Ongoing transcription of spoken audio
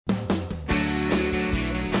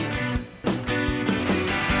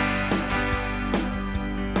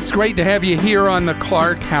It's great to have you here on the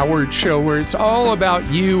Clark Howard Show, where it's all about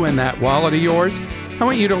you and that wallet of yours. I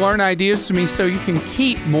want you to learn ideas from me so you can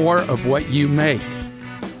keep more of what you make.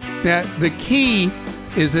 Now, the key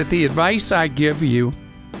is that the advice I give you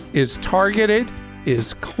is targeted,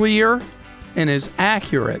 is clear, and is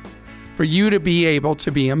accurate for you to be able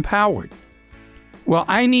to be empowered. Well,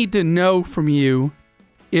 I need to know from you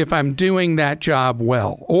if I'm doing that job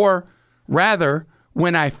well, or rather,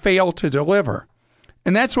 when I fail to deliver.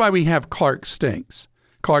 And that's why we have Clark Stinks.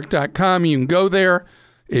 Clark.com, you can go there.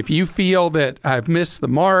 If you feel that I've missed the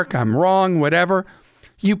mark, I'm wrong, whatever,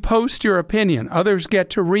 you post your opinion. Others get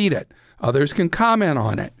to read it. Others can comment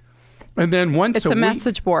on it. And then once a week,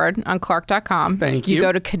 message board on Clark.com. Thank you. You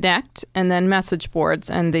go to Connect and then message boards.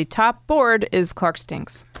 And the top board is Clark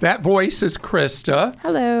Stinks. That voice is Krista.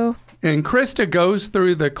 Hello. And Krista goes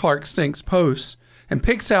through the Clark Stinks posts and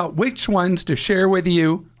picks out which ones to share with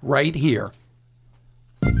you right here.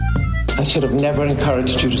 I should have never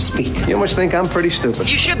encouraged you to speak. You must think I'm pretty stupid.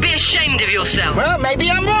 You should be ashamed of yourself. Well,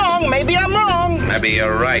 maybe I'm wrong. Maybe I'm wrong. Maybe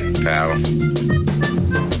you're right, pal.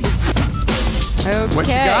 Okay. What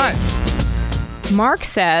you got? Mark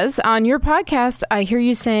says, on your podcast, I hear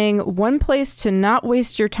you saying one place to not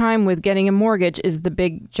waste your time with getting a mortgage is the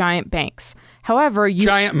big giant banks.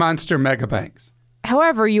 Giant monster mega banks.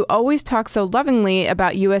 However, you always talk so lovingly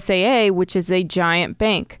about USAA, which is a giant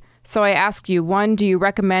bank. So I ask you, 1, do you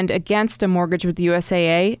recommend against a mortgage with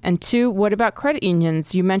USAA? And 2, what about credit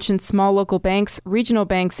unions? You mentioned small local banks, regional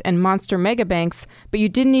banks, and monster mega banks, but you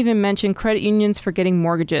didn't even mention credit unions for getting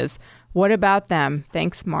mortgages. What about them?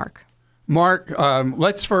 Thanks, Mark. Mark,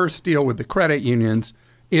 let's first deal with the credit unions.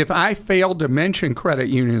 If I failed to mention credit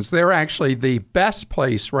unions, they're actually the best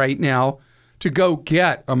place right now to go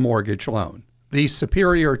get a mortgage loan, the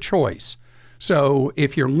superior choice. So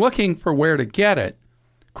if you're looking for where to get it,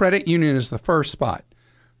 credit union is the first spot.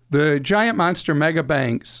 The giant monster mega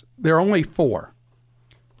banks, there are only 4.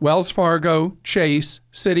 Wells Fargo, Chase,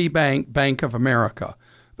 Citibank, Bank of America.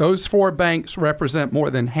 Those 4 banks represent more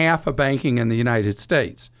than half of banking in the United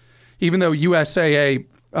States. Even though USAA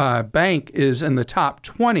Bank is in the top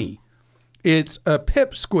 20, it's a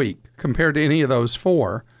pipsqueak compared to any of those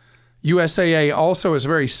 4. USAA also is a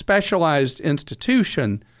very specialized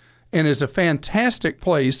institution and is a fantastic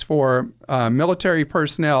place for military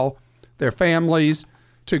personnel, their families,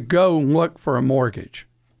 to go look for a mortgage.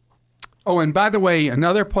 Oh, and by the way,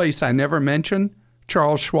 another place I never mentioned,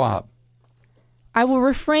 Charles Schwab. I will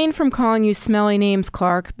refrain from calling you smelly names,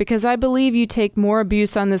 Clark, because I believe you take more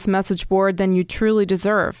abuse on this message board than you truly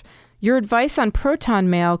deserve. Your advice on Proton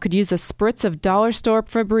Mail could use a spritz of dollar store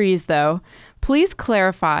Febreze, though. Please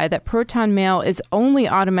clarify that Proton Mail is only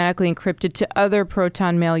automatically encrypted to other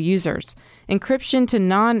Proton Mail users. Encryption to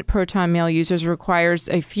non-Proton Mail users requires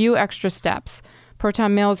a few extra steps.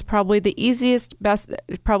 Proton Mail is probably the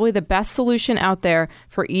best solution out there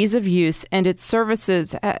for ease of use, and its service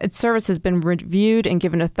has been reviewed and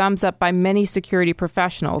given a thumbs up by many security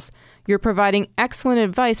professionals. You're providing excellent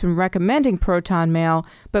advice when recommending Proton Mail,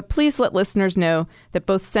 but please let listeners know that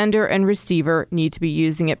both sender and receiver need to be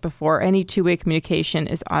using it before any two-way communication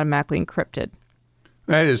is automatically encrypted.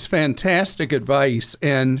 That is fantastic advice.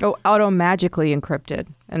 And auto-magically encrypted.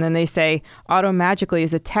 And then they say auto-magically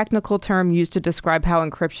is a technical term used to describe how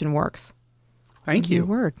encryption works. Thank you. New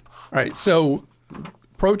word. All right. So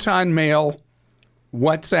Proton Mail,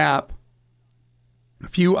 WhatsApp, a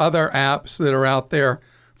few other apps that are out there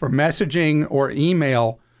for messaging or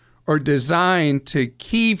email are designed to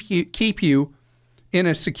keep you in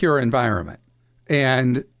a secure environment.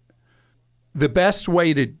 And the best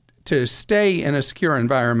way to stay in a secure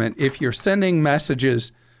environment, if you're sending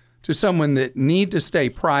messages to someone that need to stay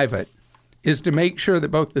private, is to make sure that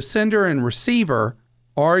both the sender and receiver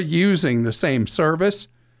are using the same service.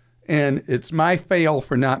 And it's my fail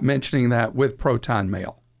for not mentioning that with Proton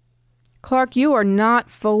Mail. Clark, you are not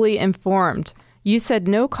fully informed. You said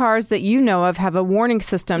no cars that you know of have a warning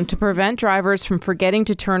system to prevent drivers from forgetting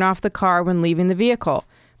to turn off the car when leaving the vehicle.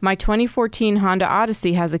 My 2014 Honda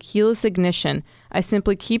Odyssey has a keyless ignition. I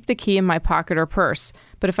simply keep the key in my pocket or purse.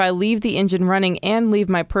 But if I leave the engine running and leave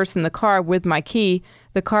my purse in the car with my key,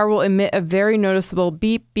 the car will emit a very noticeable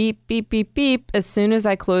beep, beep, beep, beep, beep as soon as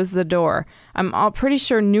I close the door. I'm pretty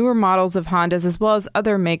sure newer models of Hondas as well as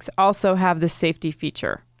other makes also have this safety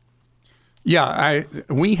feature. Yeah,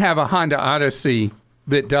 we have a Honda Odyssey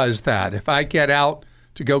that does that. If I get out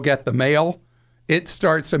to go get the mail, it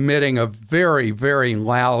starts emitting a very, very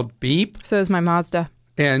loud beep. So is my Mazda.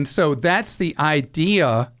 And so that's the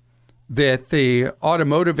idea that the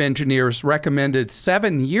automotive engineers recommended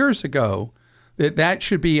 7 years ago, that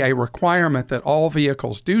should be a requirement that all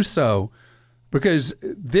vehicles do so. because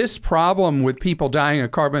this problem with people dying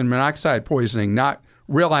of carbon monoxide poisoning, not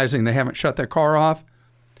realizing they haven't shut their car off,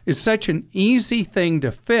 is such an easy thing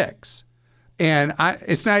to fix. And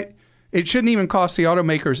it shouldn't even cost the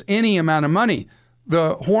automakers any amount of money.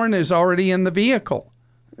 The horn is already in the vehicle.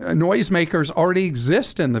 Noisemakers already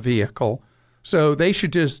exist in the vehicle. So they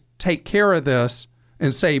should just take care of this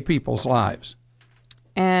and save people's lives.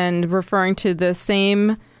 And referring to the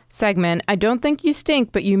same segment, I don't think you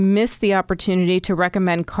stink, but you missed the opportunity to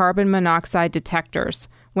recommend carbon monoxide detectors.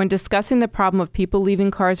 When discussing the problem of people leaving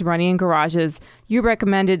cars running in garages, you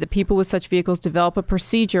recommended that people with such vehicles develop a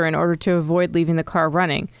procedure in order to avoid leaving the car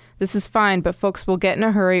running. This is fine, but folks will get in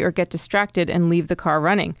a hurry or get distracted and leave the car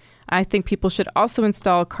running. I think people should also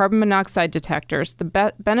install carbon monoxide detectors.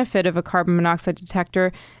 The benefit of a carbon monoxide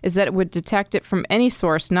detector is that it would detect it from any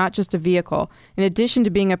source, not just a vehicle. In addition to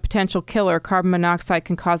being a potential killer, carbon monoxide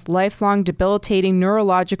can cause lifelong debilitating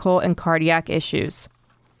neurological and cardiac issues.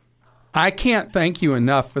 I can't thank you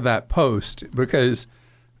enough for that post because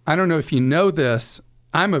I don't know if you know this,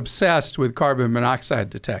 I'm obsessed with carbon monoxide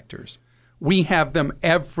detectors. We have them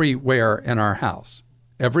everywhere in our house.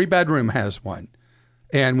 Every bedroom has one.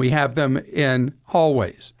 And we have them in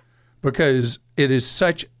hallways because it is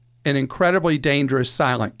such an incredibly dangerous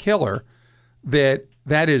silent killer that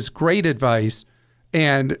is great advice.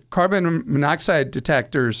 And carbon monoxide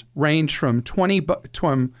detectors range from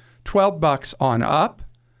 $12 on up.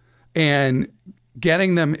 And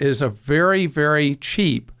getting them is a very, very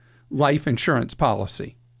cheap life insurance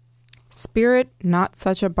policy. Spirit, not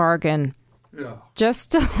such a bargain. Yeah.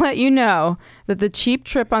 Just to let you know that the cheap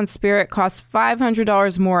trip on Spirit costs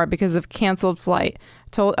 $500 more because of canceled flight.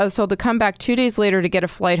 I was told to come back 2 days later to get a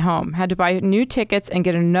flight home. Had to buy new tickets and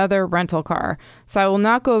get another rental car. So I will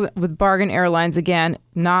not go with Bargain Airlines again.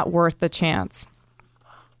 Not worth the chance.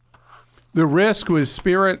 The risk with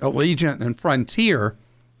Spirit, Allegiant, and Frontier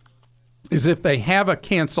is if they have a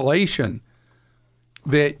cancellation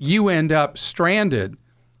that you end up stranded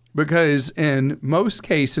because in most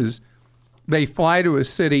cases they fly to a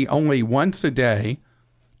city only once a day,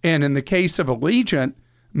 and in the case of Allegiant,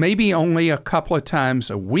 maybe only a couple of times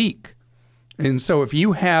a week. And so if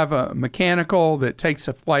you have a mechanical that takes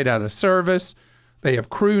a flight out of service, they have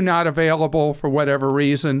crew not available for whatever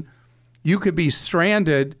reason, you could be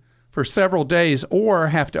stranded for several days or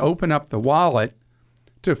have to open up the wallet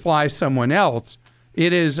to fly someone else.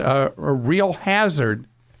 It is a real hazard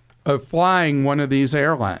of flying one of these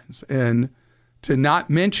airlines. And to not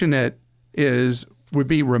mention it would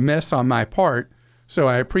be remiss on my part. So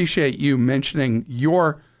I appreciate you mentioning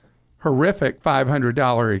your horrific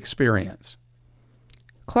 $500 experience.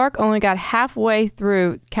 Clark only got halfway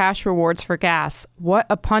through cash rewards for gas. What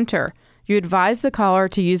a punter. You advised the caller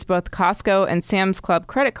to use both Costco and Sam's Club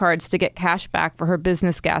credit cards to get cash back for her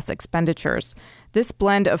business gas expenditures. This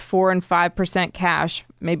blend of 4% and 5% cash,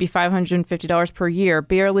 maybe $550 per year,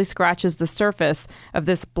 barely scratches the surface of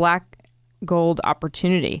this black gold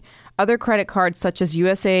opportunity. Other credit cards such as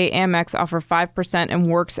USA, Amex offer 5% and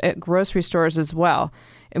works at grocery stores as well.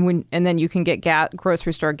 And then you can get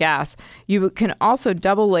grocery store gas. You can also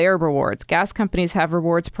double layer rewards. Gas companies have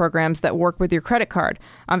rewards programs that work with your credit card.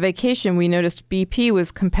 On vacation, we noticed BP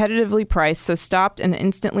was competitively priced, so stopped and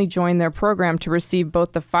instantly joined their program to receive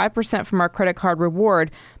both the 5% from our credit card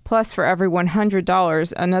reward, plus for every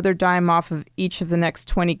 $100, another dime off of each of the next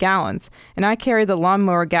 20 gallons. And I carry the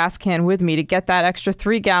lawnmower gas can with me to get that extra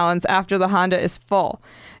 3 gallons after the Honda is full.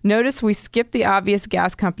 Notice we skip the obvious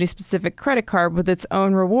gas company-specific credit card with its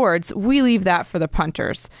own rewards. We leave that for the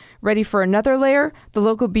punters. Ready for another layer? The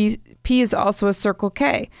local BP is also a Circle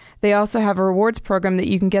K. They also have a rewards program that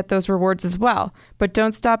you can get those rewards as well. But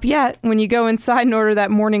don't stop yet. When you go inside and order that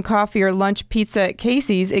morning coffee or lunch pizza at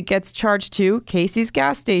Casey's, it gets charged to Casey's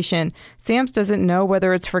gas station. Sam's doesn't know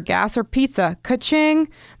whether it's for gas or pizza. Ka-ching!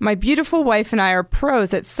 My beautiful wife and I are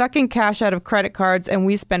pros at sucking cash out of credit cards, and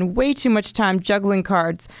we spend way too much time juggling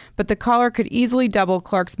cards. But the caller could easily double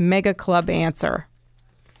Clark's Mega Club answer.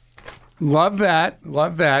 Love that.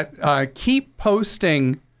 Love that. Keep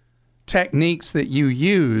posting techniques that you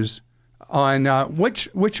use on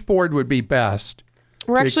which board would be best.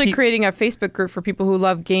 We're actually creating a Facebook group for people who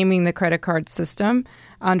love gaming the credit card system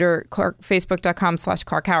under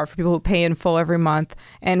facebook.com/Clark Howard for people who pay in full every month.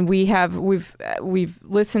 And we've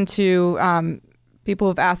listened to people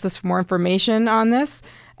who've asked us for more information on this.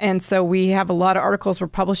 And so we have a lot of articles. We're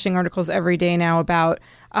publishing articles every day now about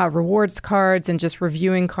rewards cards and just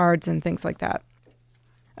reviewing cards and things like that.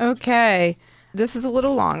 Okay. This is a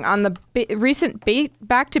little long. On the recent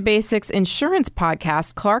Back to Basics insurance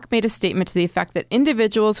podcast, Clark made a statement to the effect that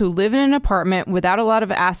individuals who live in an apartment without a lot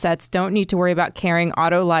of assets don't need to worry about carrying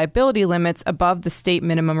auto liability limits above the state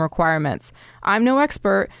minimum requirements. I'm no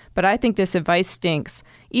expert, but I think this advice stinks.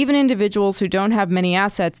 Even individuals who don't have many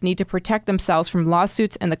assets need to protect themselves from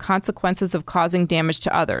lawsuits and the consequences of causing damage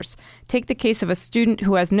to others. Take the case of a student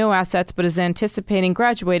who has no assets but is anticipating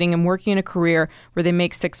graduating and working in a career where they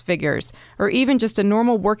make six figures, or even just a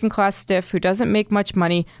normal working-class stiff who doesn't make much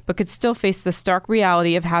money but could still face the stark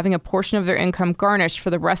reality of having a portion of their income garnished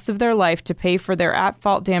for the rest of their life to pay for their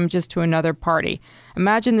at-fault damages to another party.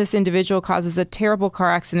 Imagine this individual causes a terrible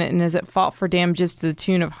car accident and is at fault for damages to the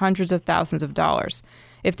tune of hundreds of thousands of dollars.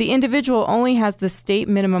 If the individual only has the state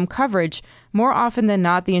minimum coverage, more often than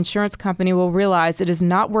not, the insurance company will realize it is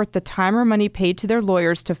not worth the time or money paid to their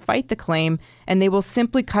lawyers to fight the claim, and they will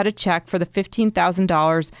simply cut a check for the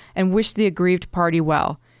 $15,000 and wish the aggrieved party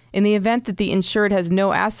well. In the event that the insured has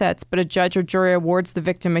no assets, but a judge or jury awards the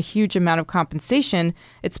victim a huge amount of compensation,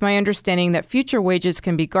 it's my understanding that future wages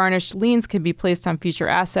can be garnished, liens can be placed on future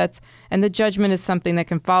assets, and the judgment is something that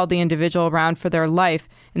can follow the individual around for their life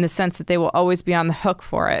in the sense that they will always be on the hook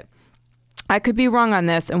for it. I could be wrong on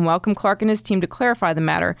this and welcome Clark and his team to clarify the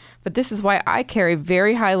matter, but this is why I carry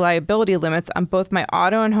very high liability limits on both my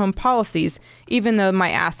auto and home policies, even though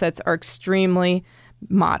my assets are extremely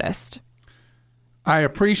modest. I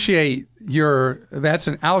appreciate that's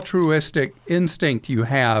an altruistic instinct you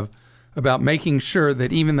have about making sure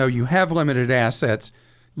that even though you have limited assets,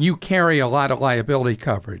 you carry a lot of liability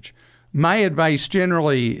coverage. My advice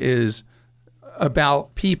generally is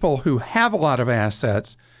about people who have a lot of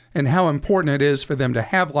assets and how important it is for them to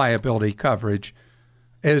have liability coverage.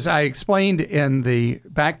 As I explained in the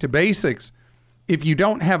Back to Basics, if you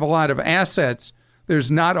don't have a lot of assets,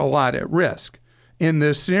 there's not a lot at risk. In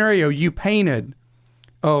the scenario you painted,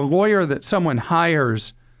 a lawyer that someone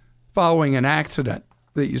hires following an accident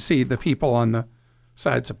that you see the people on the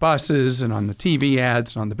sides of buses and on the TV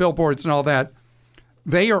ads and on the billboards and all that,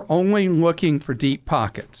 they are only looking for deep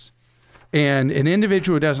pockets. And an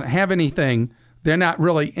individual who doesn't have anything, they're not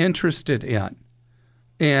really interested in.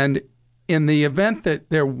 And in the event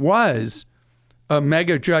that there was a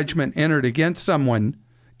mega judgment entered against someone,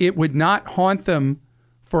 it would not haunt them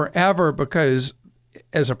forever because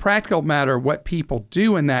as a practical matter, what people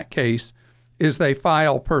do in that case is they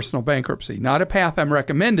file personal bankruptcy. Not a path I'm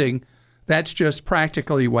recommending. That's just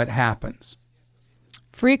practically what happens.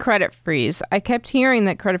 Free credit freeze. I kept hearing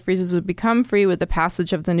that credit freezes would become free with the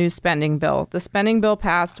passage of the new spending bill. The spending bill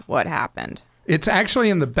passed. What happened? It's actually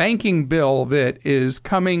in the banking bill that is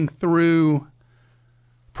coming through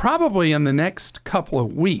probably in the next couple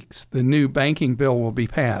of weeks. The new banking bill will be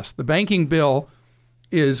passed. The banking bill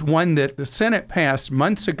is one that the Senate passed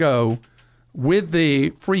months ago with the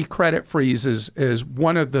free credit freezes as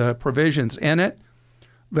one of the provisions in it.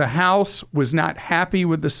 The House was not happy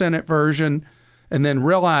with the Senate version and then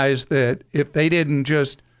realized that if they didn't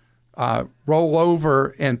just roll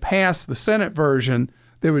over and pass the Senate version,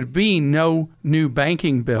 there would be no new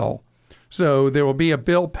banking bill. So there will be a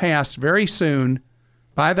bill passed very soon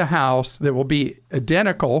by the House that will be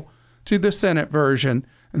identical to the Senate version,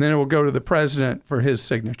 and then it will go to the president for his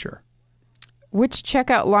signature. Which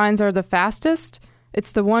checkout lines are the fastest?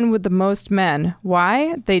 It's the one with the most men.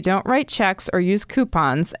 Why? They don't write checks or use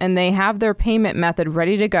coupons, and they have their payment method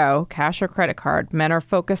ready to go, cash or credit card. Men are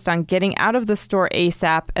focused on getting out of the store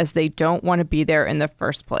ASAP as they don't want to be there in the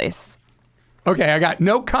first place. Okay, I got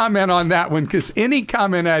no comment on that one because any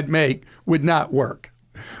comment I'd make would not work.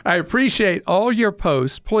 I appreciate all your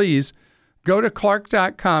posts. Please go to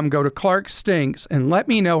Clark.com, go to Clark Stinks, and let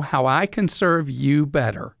me know how I can serve you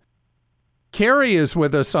better. Carrie is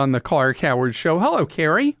with us on the Clark Howard Show. Hello,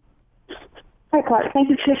 Carrie. Hi, Clark. Thank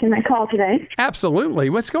you for taking my call today. Absolutely.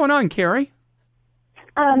 What's going on, Carrie?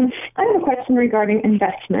 I have a question regarding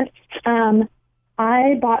investments.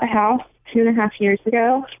 I bought a house 2.5 years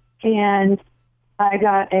ago, and I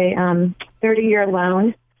got a 30-year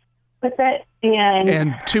loan with it.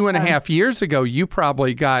 And 2.5 years ago, you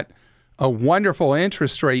probably got a wonderful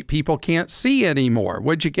interest rate people can't see anymore.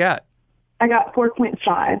 What'd you get? I got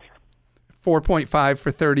 4.5. 4.5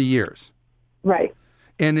 for 30 years. Right.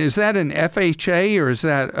 And is that an FHA or is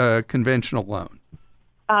that a conventional loan?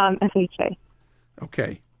 FHA.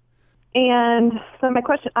 Okay. And so my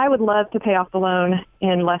question, I would love to pay off the loan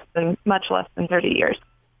in much less than 30 years.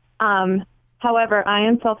 However, I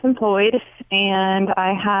am self-employed and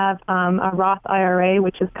I have a Roth IRA,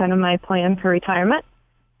 which is kind of my plan for retirement.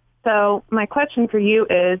 So my question for you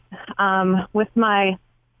is, with my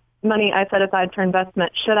money I set aside for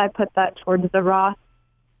investment, should I put that towards the Roth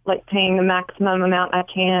like paying the maximum amount I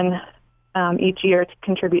can each year to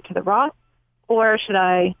contribute to the Roth, or should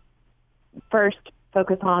I first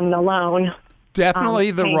focus on the loan?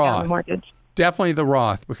 Definitely the paying down Roth. the mortgage. Definitely the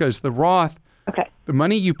Roth, because the Roth, Okay. the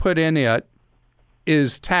money you put in it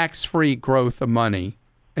is tax-free growth of money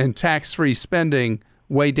and tax-free spending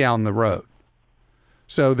way down the road.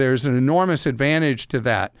 So there's an enormous advantage to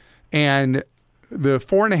that. And the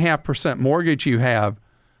 4.5% mortgage you have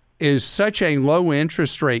is such a low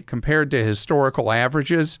interest rate compared to historical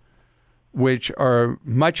averages, which are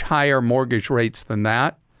much higher mortgage rates than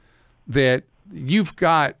that, that you've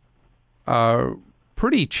got a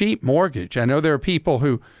pretty cheap mortgage. I know there are people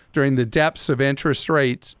who, during the depths of interest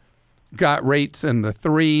rates, got rates in the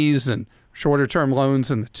 3s and shorter term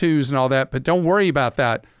loans in the 2s and all that, but don't worry about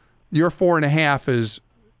that. Your 4.5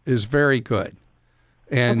 is very good.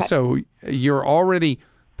 And so you're already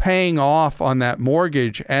paying off on that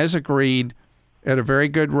mortgage as agreed at a very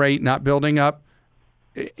good rate, not building up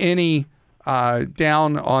any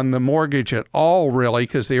down on the mortgage at all, really,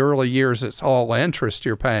 because the early years it's all interest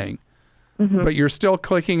you're paying. But you're still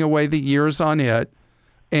clicking away the years on it,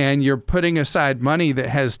 and you're putting aside money that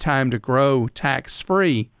has time to grow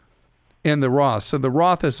tax-free in the Roth. So the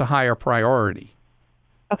Roth is a higher priority.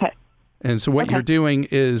 Okay. And so what you're doing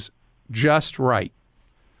is just right.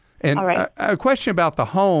 And All right. a question about the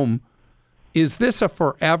home, is this a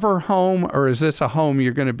forever home, or is this a home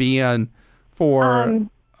you're going to be in for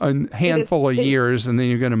a handful of years and then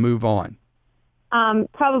you're going to move on?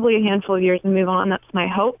 Probably a handful of years and move on. That's my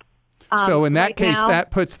hope. So in that right case, now,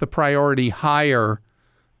 that puts the priority higher,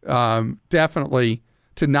 definitely,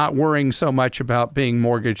 to not worrying so much about being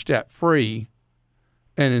mortgage debt free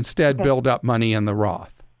and instead build up money in the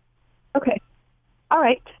Roth. Okay. All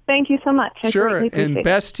right. Thank you so much. I Sure. greatly appreciate And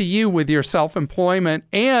best to you with your self-employment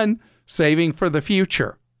and saving for the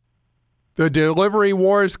future. The delivery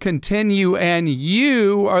wars continue, and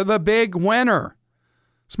you are the big winner.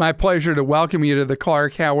 It's my pleasure to welcome you to the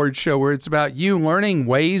Clark Howard Show, where it's about you learning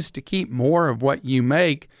ways to keep more of what you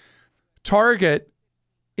make. Target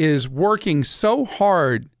is working so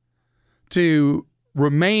hard to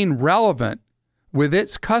remain relevant with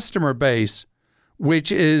its customer base,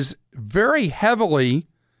 which is very heavily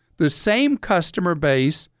the same customer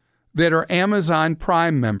base that are Amazon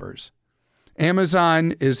Prime members.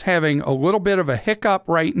 Amazon is having a little bit of a hiccup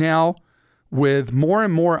right now with more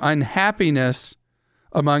and more unhappiness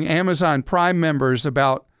among Amazon Prime members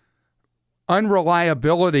about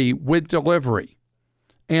unreliability with delivery.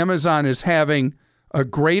 Amazon is having a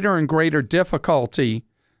greater and greater difficulty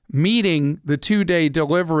meeting the 2-day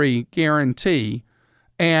delivery guarantee,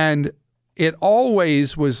 and it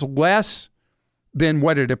always was less than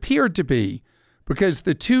what it appeared to be, because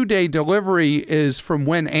the 2-day delivery is from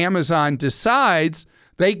when Amazon decides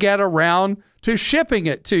they get around to shipping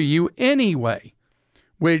it to you anyway,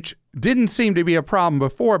 which didn't seem to be a problem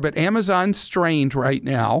before, but Amazon's strained right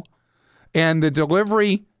now, and the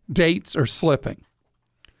delivery dates are slipping.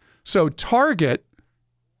 So Target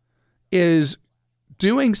is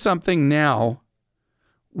doing something now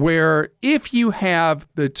where if you have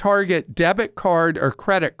the Target debit card or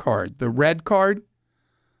credit card, the red card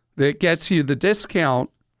that gets you the discount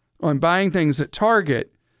on buying things at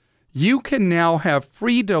Target, you can now have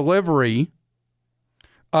free delivery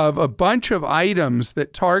of a bunch of items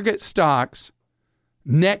that Target stocks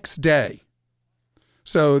next day.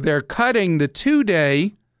 So they're cutting the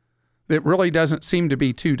 2-day, that really doesn't seem to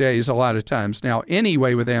be 2 days a lot of times now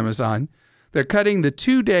anyway with Amazon. They're cutting the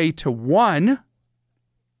 2-day to 1,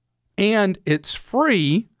 and it's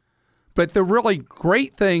free. But the really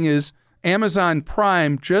great thing is Amazon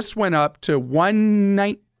Prime just went up to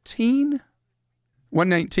 $119,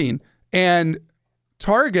 and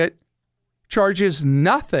Target charges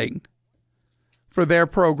nothing for their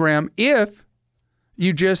program if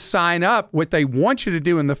you just sign up. What they want you to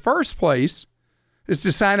do in the first place is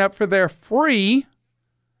to sign up for their free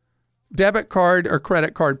debit card or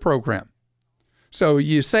credit card program. So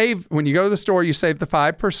you save, when you go to the store, you save the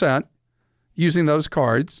 5% using those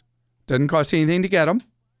cards. Doesn't cost you anything to get them.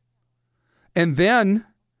 And then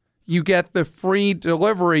you get the free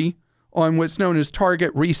delivery on what's known as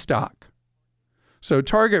Target Restock. So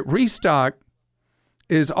Target Restock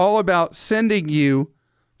is all about sending you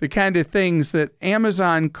the kind of things that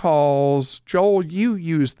Amazon calls, Joel, you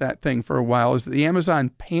used that thing for a while. Is it the Amazon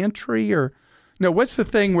Pantry or, no, what's the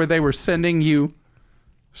thing where they were sending you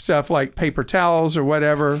stuff like paper towels or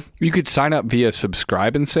whatever? You could sign up via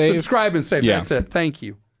Subscribe and Save. Subscribe and Save, Yeah. That's it. Thank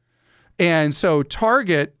you. And so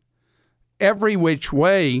Target, every which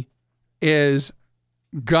way, is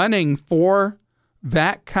gunning for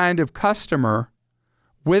that kind of customer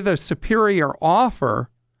with a superior offer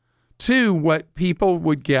to what people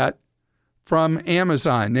would get from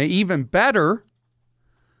Amazon. Now, even better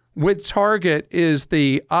with Target is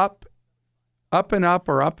the up and up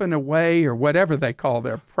or up and away or whatever they call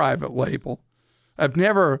their private label. I've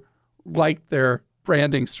never liked their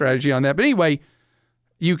branding strategy on that. But anyway,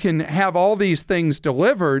 you can have all these things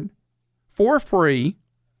delivered for free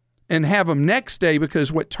and have them next day,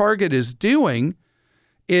 because what Target is doing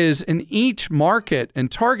is in each market, and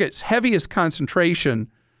Target's heaviest concentration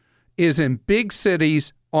is in big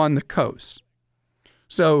cities on the coast.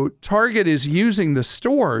 So Target is using the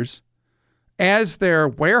stores as their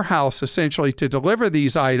warehouse essentially to deliver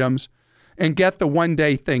these items and get the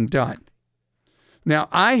one-day thing done. Now,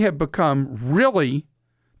 I have become really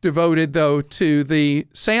devoted, though, to the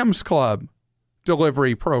Sam's Club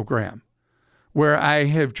delivery program, where I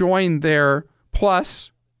have joined their Plus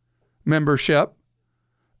membership,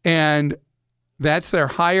 and that's their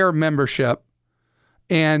higher membership.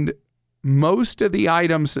 And most of the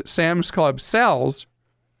items that Sam's Club sells,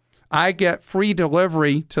 I get free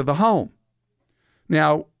delivery to the home.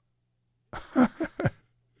 Now,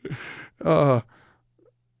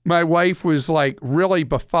 my wife was like really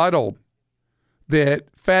befuddled that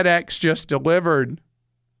FedEx just delivered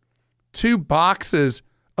 2 boxes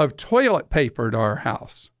of toilet paper to our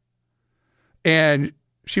house. And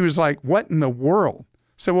she was like, what in the world?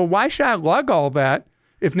 So, well, why should I lug all that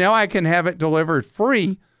if now I can have it delivered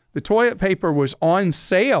free? The toilet paper was on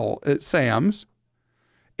sale at Sam's,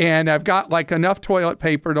 and I've got like enough toilet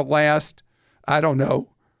paper to last, I don't know,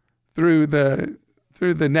 through the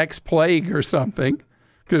next plague or something,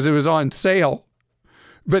 because it was on sale.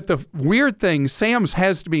 But the weird thing, Sam's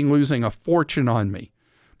has been losing a fortune on me,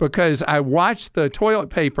 because I watched the toilet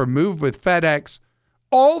paper move with FedEx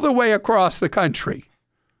all the way across the country.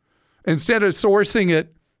 Instead of sourcing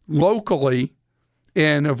it locally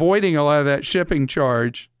and avoiding a lot of that shipping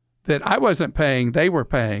charge that I wasn't paying, they were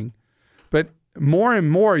paying. But more and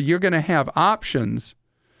more, you're going to have options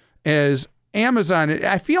as Amazon.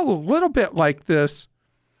 I feel a little bit like this,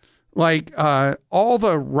 like all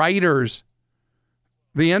the writers,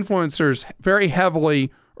 the influencers very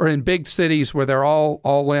heavily are in big cities where they're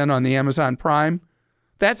all in on the Amazon Prime.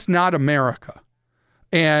 That's not America.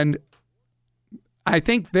 And I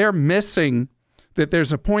think they're missing that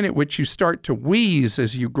there's a point at which you start to wheeze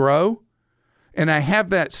as you grow. And I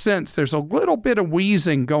have that sense there's a little bit of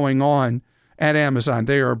wheezing going on at Amazon.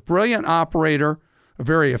 They are a brilliant operator, a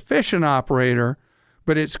very efficient operator,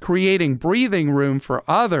 but it's creating breathing room for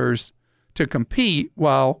others to compete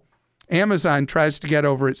while Amazon tries to get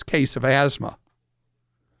over its case of asthma.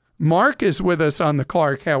 Mark is with us on the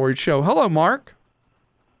Clark Howard Show. Hello, Mark.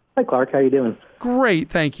 Hi, Clark. How you doing? Great,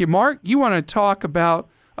 thank you. Mark, you want to talk about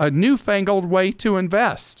a newfangled way to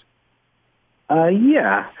invest?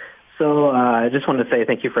 Yeah. So I just wanted to say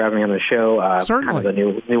thank you for having me on the show. Certainly. Kind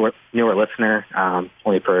of a newer listener,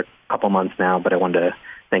 only for a couple months now, but I wanted to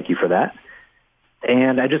thank you for that.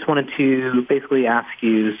 And I just wanted to basically ask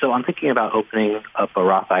you, so I'm thinking about opening up a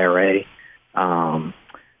Roth IRA.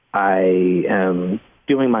 I am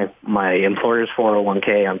doing my employer's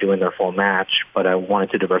 401k. I'm doing their full match, but I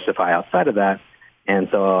wanted to diversify outside of that. And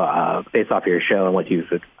so based off of your show and what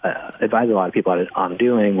you've advised a lot of people on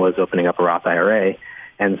doing was opening up a Roth IRA.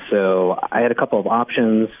 And so I had a couple of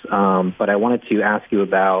options, but I wanted to ask you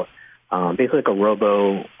about basically like a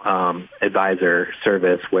robo advisor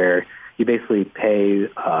service where you basically pay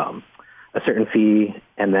a certain fee,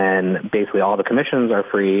 and then basically all the commissions are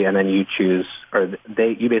free, and then you choose, or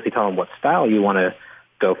you basically tell them what style you want to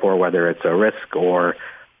go for, whether it's a risk or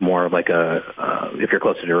more like if you're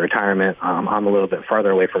closer to retirement. I'm a little bit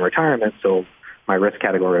farther away from retirement, so my risk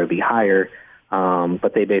category would be higher,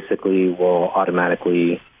 but they basically will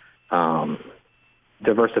automatically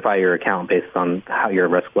diversify your account based on how your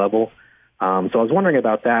risk level. So I was wondering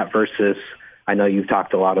about that versus, I know you've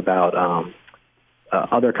talked a lot about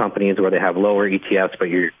other companies where they have lower ETFs, but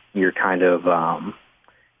you're kind of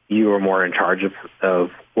you are more in charge of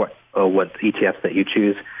what ETFs that you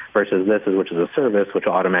choose versus this, which is a service which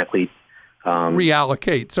will automatically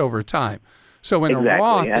reallocates over time. So in a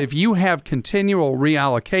Roth, if you have continual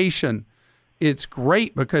reallocation, it's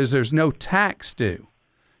great because there's no tax due.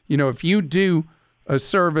 You know, if you do a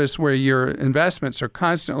service where your investments are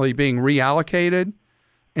constantly being reallocated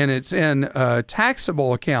and it's in a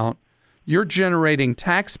taxable account, you're generating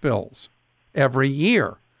tax bills every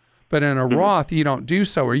year. But in a Roth, you don't do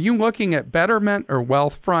so. Are you looking at Betterment or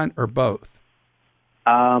Wealthfront or both?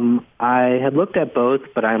 I had looked at both,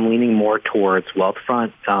 but I'm leaning more towards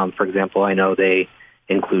Wealthfront. For example, I know they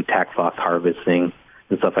include tax loss harvesting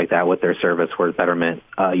and stuff like that with their service, whereas Betterment,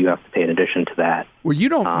 you have to pay in addition to that. Well,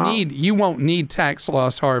 you won't need tax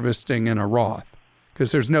loss harvesting in a Roth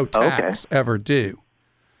because there's no tax ever due.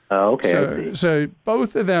 Oh, okay. So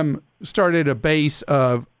both of them start at a base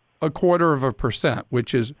of 0.25%,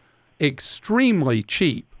 which is extremely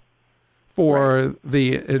cheap for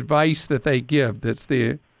the advice that they give. It's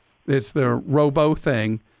the robo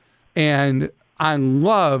thing, and I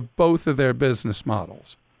love both of their business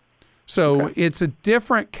models. So it's a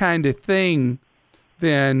different kind of thing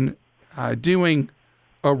than doing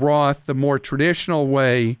a Roth the more traditional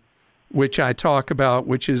way, which I talk about,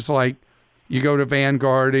 which is like you go to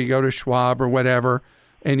Vanguard or you go to Schwab or whatever,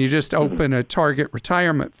 and you just open a target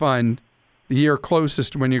retirement fund the year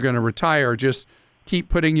closest when you're going to retire. Just keep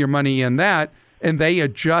putting your money in that, and they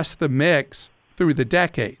adjust the mix through the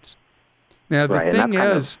decades. Now, the thing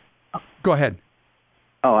is, go ahead.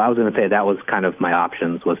 Oh, I was going to say that was kind of my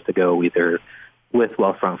options, was to go either with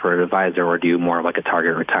Wealthfront for an advisor or do more of like a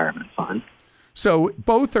target retirement fund. So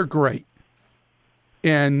both are great,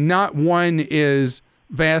 and not one is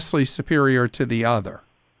vastly superior to the other.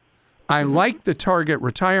 I like the target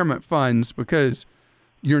retirement funds because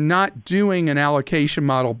you're not doing an allocation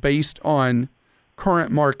model based on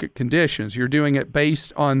current market conditions. You're doing it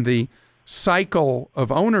based on the cycle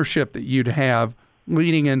of ownership that you'd have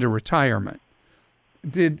leading into retirement.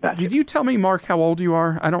 Did you tell me, Mark, how old you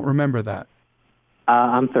are? I don't remember that.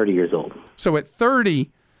 I'm 30 years old. So at 30,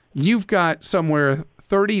 you've got somewhere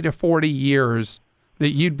 30 to 40 years that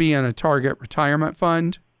you'd be in a target retirement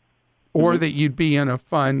fund or that you'd be in a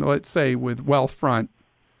fund, let's say, with Wealthfront.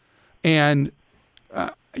 And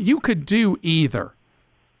you could do either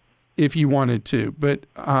if you wanted to. But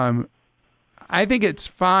I think it's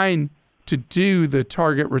fine to do the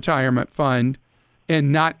target retirement fund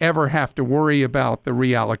and not ever have to worry about the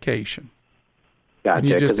reallocation. Gotcha. And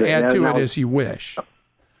you just add to it as you wish.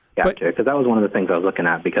 Gotcha, because that was one of the things I was looking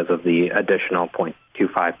at because of the additional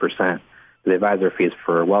 0.25%. The advisor fees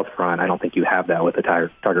for Wealthfront, I don't think you have that with the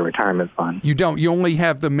target retirement fund. You don't. You only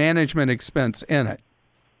have the management expense in it.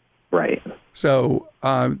 Right. So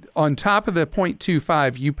on top of the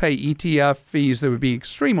 0.25, you pay ETF fees that would be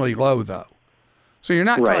extremely low, though. So you're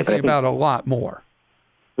not talking about a lot more.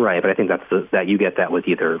 Right, but I think that you get that with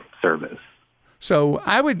either service. So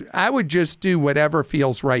I would just do whatever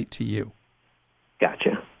feels right to you.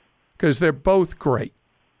 Gotcha. Because they're both great.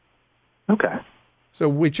 Okay. So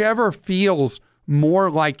whichever feels more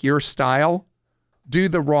like your style, do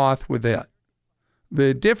the Roth with it.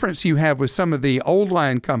 The difference you have with some of the old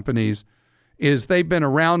line companies is they've been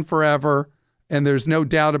around forever and there's no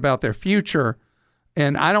doubt about their future.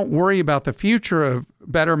 And I don't worry about the future of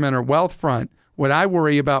Betterment or Wealthfront. What I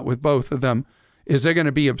worry about with both of them is they're going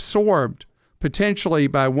to be absorbed potentially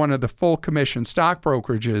by one of the full commission stock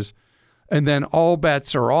brokerages, and then all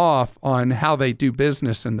bets are off on how they do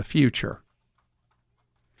business in the future.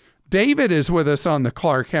 David is with us on the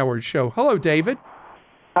Clark Howard Show. Hello, David.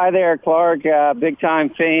 Hi there, Clark.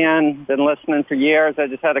 Big-time fan. Been listening for years. I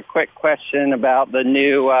just had a quick question about the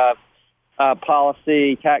new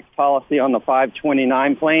tax policy on the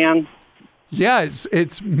 529 plan. Yeah,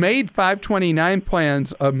 it's made 529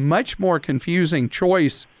 plans a much more confusing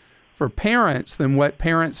choice for parents than what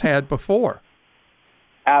parents had before.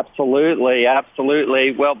 Absolutely,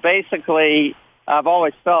 absolutely. Well, basically, I've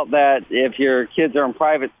always felt that if your kids are in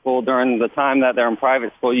private school during the time that they're in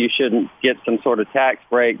private school, you shouldn't get some sort of tax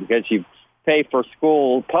break because you pay for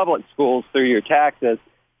public schools through your taxes.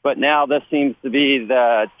 But now this seems to be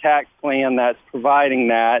the tax plan that's providing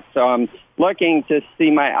that. So I'm looking to see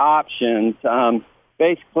my options.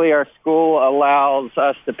 Basically, our school allows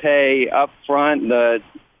us to pay up front the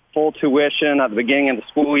full tuition at the beginning of the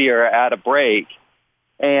school year at a break.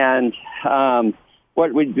 And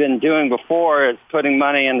what we've been doing before is putting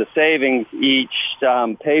money into savings each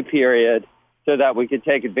pay period so that we could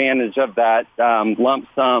take advantage of that lump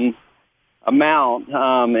sum amount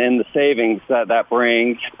in the savings that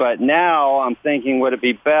brings. But now I'm thinking, would it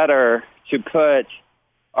be better to put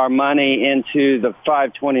our money into the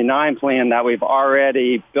 529 plan that we've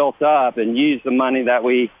already built up and use the money that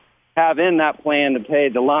we have in that plan to pay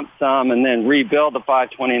the lump sum and then rebuild the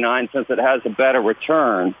 529 since it has a better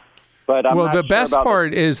return? But I'm not the sure best about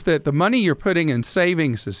part is that the money you're putting in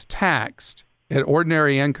savings is taxed at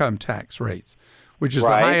ordinary income tax rates, which is the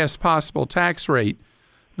highest possible tax rate.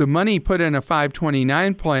 The money put in a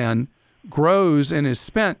 529 plan grows and is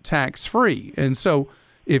spent tax-free. And so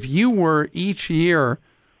if you were each year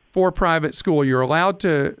for private school, you're allowed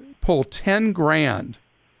to pull $10,000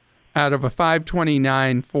 out of a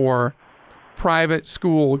 529 for private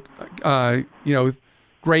school,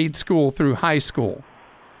 grade school through high school.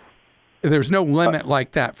 there's no limit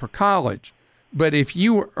like that for college. But if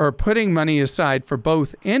you are putting money aside for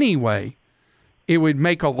both anyway, it would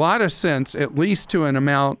make a lot of sense, at least to an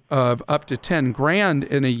amount of up to $10,000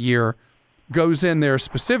 in a year, goes in there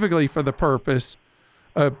specifically for the purpose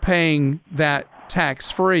of paying that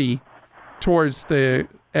tax-free towards the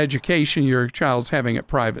education your child's having at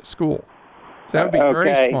private school. So that would be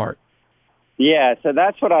very smart. Yeah, so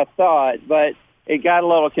that's what I thought, but it got a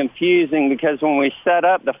little confusing because when we set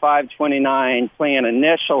up the 529 plan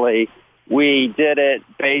initially, we did it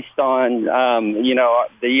based on,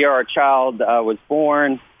 the year our child was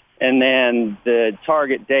born and then the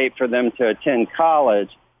target date for them to attend college.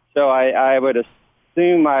 So I would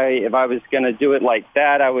assume if I was going to do it like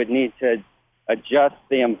that, I would need to adjust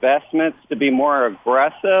the investments to be more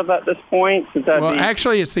aggressive at this point.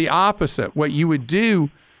 Actually, it's the opposite. What you would do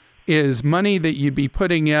is money that you'd be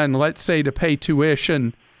putting in, let's say, to pay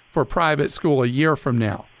tuition for private school a year from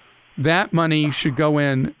now. That money should go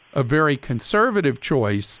in a very conservative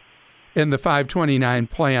choice in the 529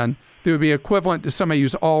 plan that would be equivalent to somebody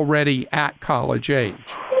who's already at college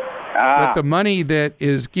age. But the money that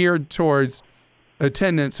is geared towards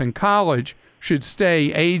attendance in college should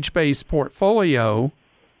stay age-based portfolio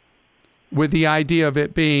with the idea of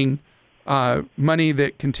it being money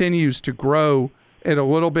that continues to grow at a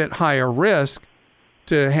little bit higher risk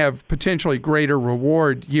to have potentially greater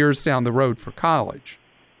reward years down the road for college.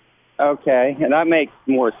 Okay, and that makes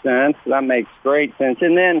more sense. That makes great sense.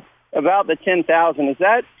 And then about the $10,000, is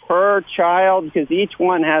that per child? Because each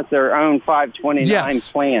one has their own 529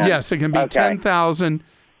 plan. Yes, it can be $10,000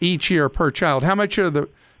 each year per child. How much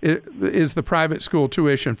is the private school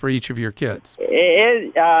tuition for each of your kids?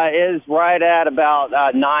 It is right at about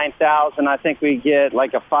 $9,000. I think we get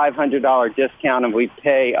like a $500 discount, and we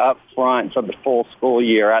pay up front for the full school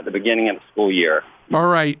year at the beginning of the school year. All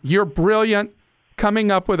right, you're brilliant.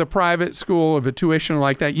 Coming up with a private school of a tuition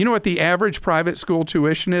like that. You know what the average private school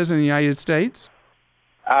tuition is in the United States?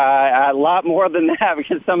 A lot more than that,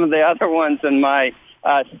 because some of the other ones in my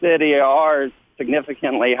city are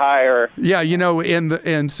significantly higher. Yeah,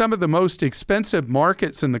 in some of the most expensive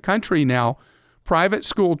markets in the country now, private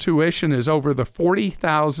school tuition is over the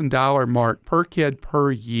 $40,000 mark per kid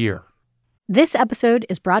per year. This episode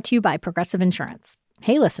is brought to you by Progressive Insurance.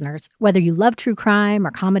 Hey, listeners, whether you love true crime or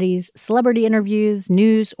comedies, celebrity interviews,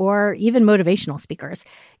 news, or even motivational speakers,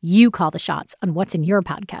 you call the shots on what's in your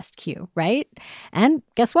podcast queue, right? And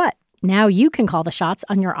guess what? Now you can call the shots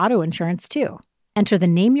on your auto insurance, too. Enter the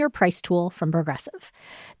Name Your Price tool from Progressive.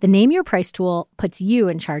 The Name Your Price tool puts you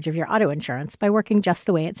in charge of your auto insurance by working just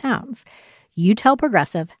the way it sounds. You tell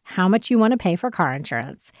Progressive how much you want to pay for car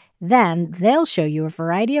insurance. Then they'll show you a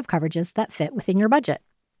variety of coverages that fit within your budget,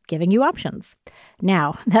 giving you options.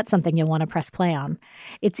 Now, that's something you'll want to press play on.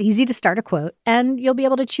 It's easy to start a quote, and you'll be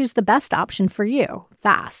able to choose the best option for you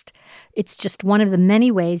fast. It's just one of the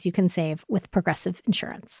many ways you can save with Progressive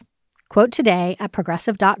Insurance. Quote today at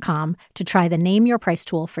Progressive.com to try the Name Your Price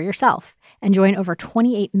tool for yourself and join over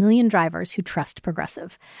 28 million drivers who trust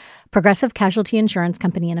Progressive. Progressive Casualty Insurance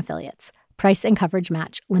Company and Affiliates. Price and coverage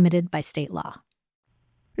match limited by state law.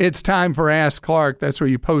 It's time for Ask Clark. That's where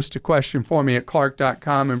you post a question for me at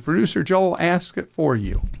Clark.com, and producer Joel asks it for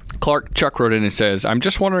you. Clark, Chuck wrote in and says, I'm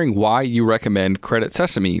just wondering why you recommend Credit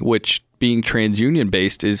Sesame, which, being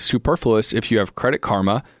TransUnion-based, is superfluous if you have Credit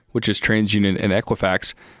Karma, which is TransUnion and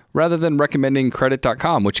Equifax, rather than recommending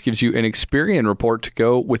Credit.com, which gives you an Experian report to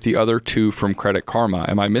go with the other two from Credit Karma.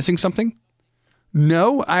 Am I missing something?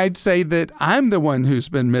 No, I'd say that I'm the one who's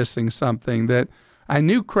been missing something, that I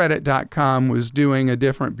knew Credit.com was doing a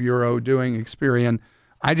different bureau, doing Experian.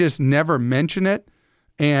 I just never mention it.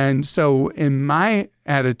 And so in my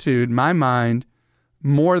attitude, my mind,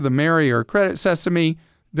 more the merrier. Credit Sesame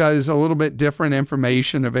does a little bit different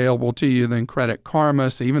information available to you than Credit Karma.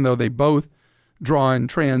 So even though they both draw in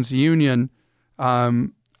TransUnion,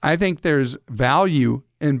 I think there's value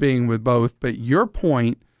in being with both. But your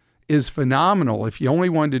point is phenomenal. If you only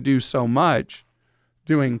wanted to do so much,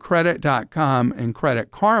 doing Credit.com and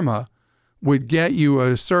Credit Karma would get you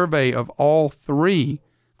a survey of all three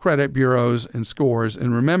credit bureaus and scores.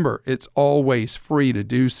 And remember, it's always free to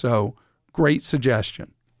do so. Great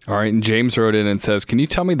suggestion. All right, and James wrote in and says, can you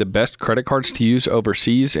tell me the best credit cards to use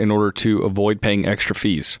overseas in order to avoid paying extra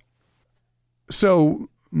fees? So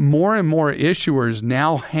more and more issuers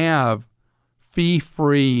now have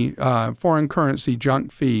fee-free, foreign currency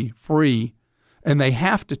junk fee-free, and they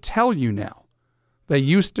have to tell you now. They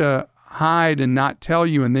used to hide and not tell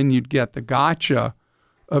you, and then you'd get the gotcha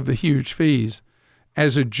of the huge fees.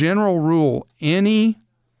 As a general rule, any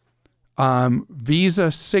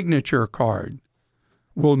Visa signature card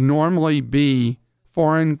will normally be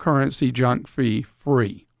foreign currency junk fee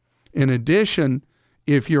free. In addition,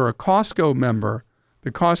 if you're a Costco member,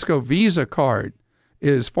 the Costco Visa card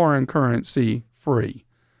is foreign currency free.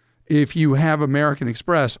 If you have American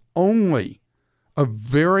Express, only a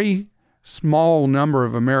very small number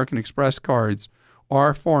of American Express cards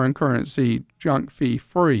are foreign currency junk fee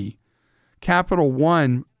free. Capital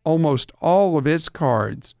One, almost all of its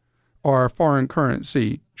cards are foreign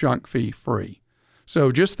currency junk fee free.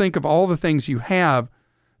 So just think of all the things you have,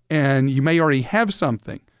 and you may already have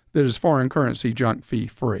something that is foreign currency junk fee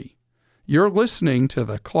free. You're listening to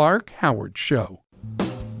The Clark Howard Show.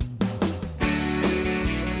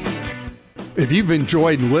 If you've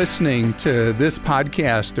enjoyed listening to this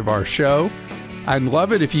podcast of our show, I'd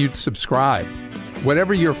love it if you'd subscribe.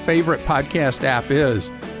 Whatever your favorite podcast app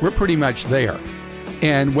is, we're pretty much there.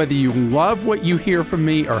 And whether you love what you hear from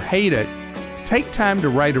me or hate it, take time to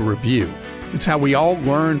write a review. It's how we all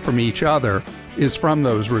learn from each other, is from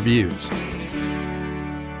those reviews.